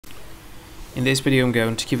In this video I'm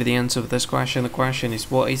going to give you the answer of this question. The question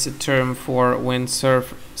is, what is the term for when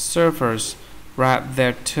surfers wrap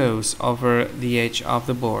their toes over the edge of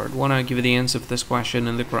the board? When I give you the answer of this question,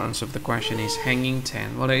 and the correct answer of the question is hanging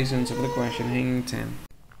 10. What is the answer of the question? Hanging 10.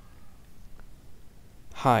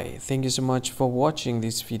 Hi, thank you so much for watching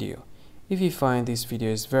this video. If you find this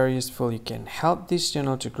video is very useful, you can help this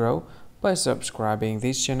channel to grow by subscribing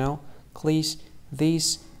this channel. Please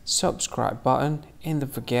this subscribe button and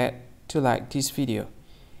don't forget to like this video.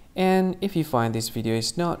 And if you find this video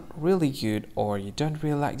is not really good, or you don't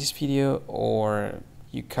really like this video, or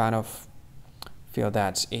you kind of feel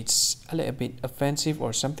that it's a little bit offensive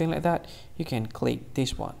or something like that, you can click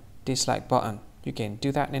this one, dislike button. You can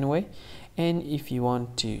do that anyway. And if you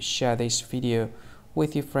want to share this video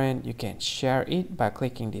with your friend, you can share it by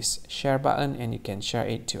clicking this share button, and you can share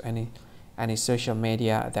it to any social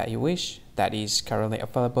media that you wish that is currently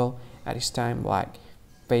available at this time, like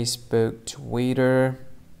Facebook, Twitter,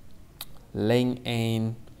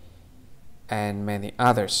 LinkedIn, and many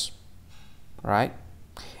others, right?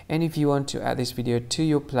 And if you want to add this video to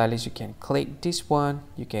your playlist, you can click this one.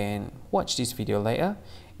 You can watch this video later,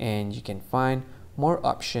 and you can find more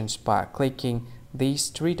options by clicking these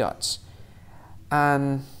three dots.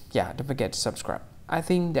 And yeah, don't forget to subscribe. I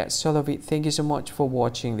think that's all of it. Thank you so much for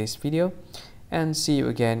watching this video, and see you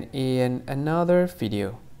again in another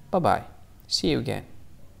video. Bye bye. See you again.